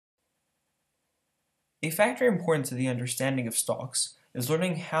A factor important to the understanding of stocks is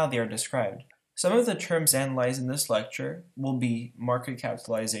learning how they are described. Some of the terms analyzed in this lecture will be market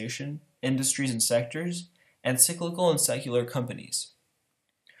capitalization, industries and sectors, and cyclical and secular companies.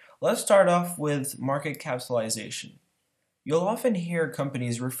 Let's start off with market capitalization. You'll often hear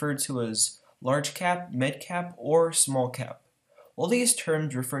companies referred to as large cap, mid cap, or small cap. All these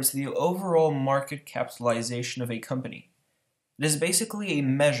terms refer to the overall market capitalization of a company. It is basically a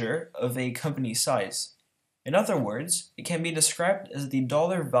measure of a company's size. In other words, it can be described as the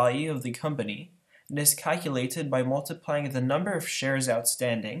dollar value of the company and is calculated by multiplying the number of shares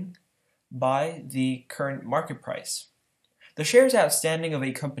outstanding by the current market price. The shares outstanding of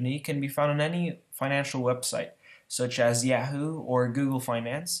a company can be found on any financial website, such as Yahoo or Google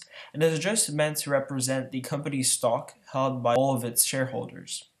Finance, and is just meant to represent the company's stock held by all of its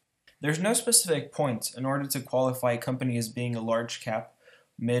shareholders. There's no specific point in order to qualify a company as being a large cap,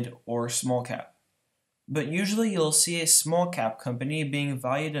 mid, or small cap. But usually you'll see a small cap company being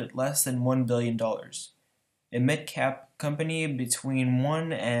valued at less than $1 billion, a mid cap company between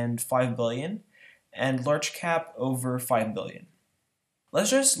 1 and 5 billion, and large cap over 5 billion. Let's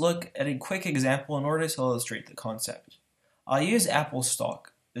just look at a quick example in order to illustrate the concept. I'll use Apple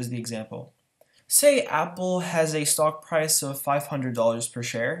stock as the example. Say Apple has a stock price of $500 per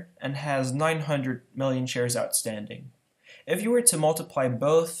share and has 900 million shares outstanding. If you were to multiply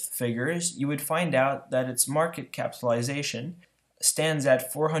both figures, you would find out that its market capitalization stands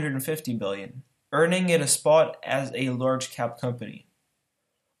at 450 billion, earning it a spot as a large cap company.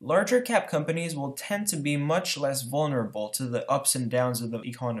 Larger cap companies will tend to be much less vulnerable to the ups and downs of the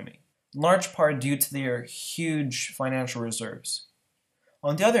economy, in large part due to their huge financial reserves.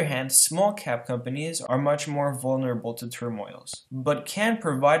 On the other hand, small cap companies are much more vulnerable to turmoils, but can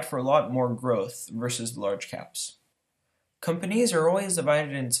provide for a lot more growth versus large caps. Companies are always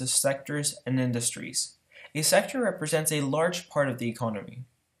divided into sectors and industries. A sector represents a large part of the economy.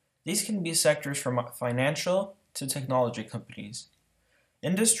 These can be sectors from financial to technology companies.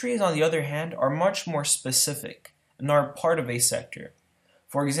 Industries, on the other hand, are much more specific and are part of a sector.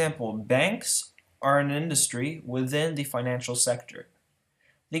 For example, banks are an industry within the financial sector.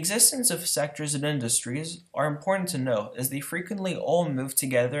 The existence of sectors and industries are important to know as they frequently all move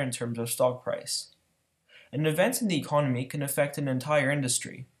together in terms of stock price. An event in the economy can affect an entire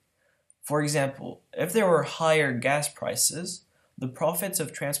industry. For example, if there were higher gas prices, the profits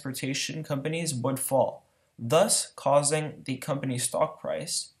of transportation companies would fall, thus causing the company's stock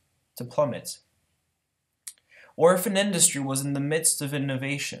price to plummet. Or if an industry was in the midst of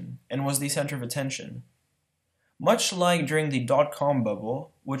innovation and was the center of attention. Much like during the dot-com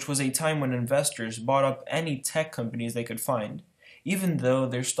bubble, which was a time when investors bought up any tech companies they could find, even though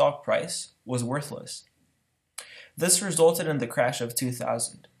their stock price was worthless. This resulted in the crash of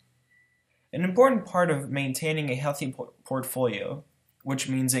 2000. An important part of maintaining a healthy portfolio, which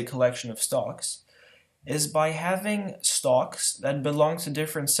means a collection of stocks, is by having stocks that belong to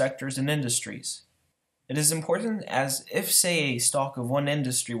different sectors and industries. It is important as if, say, a stock of one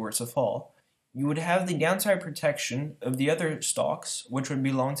industry were to fall, you would have the downside protection of the other stocks, which would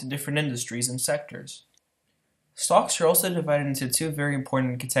belong to different industries and sectors. Stocks are also divided into two very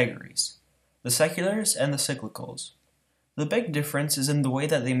important categories, the seculars and the cyclicals. The big difference is in the way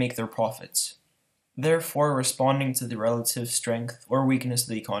that they make their profits, therefore responding to the relative strength or weakness of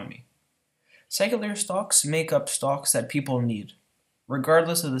the economy. Secular stocks make up stocks that people need,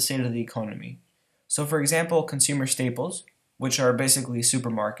 regardless of the state of the economy. So for example, consumer staples, which are basically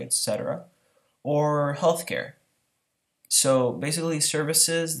supermarkets, etc., or healthcare. So basically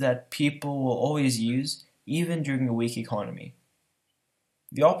services that people will always use even during a weak economy.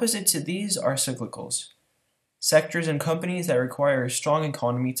 The opposite to these are cyclicals, sectors and companies that require a strong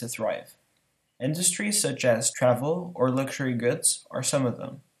economy to thrive. Industries such as travel or luxury goods are some of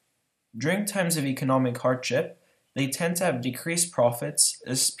them. During times of economic hardship, they tend to have decreased profits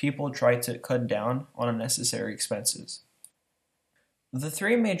as people try to cut down on unnecessary expenses. The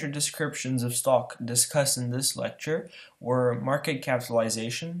three major descriptions of stock discussed in this lecture were market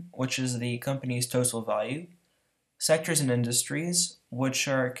capitalization, which is the company's total value, sectors and industries, which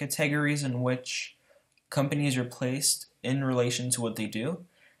are categories in which companies are placed in relation to what they do,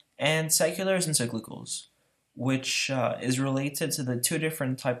 and seculars and cyclicals, which is related to the two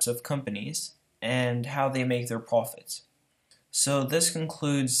different types of companies and how they make their profits. So this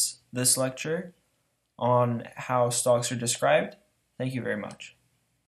concludes this lecture on how stocks are described. Thank you very much.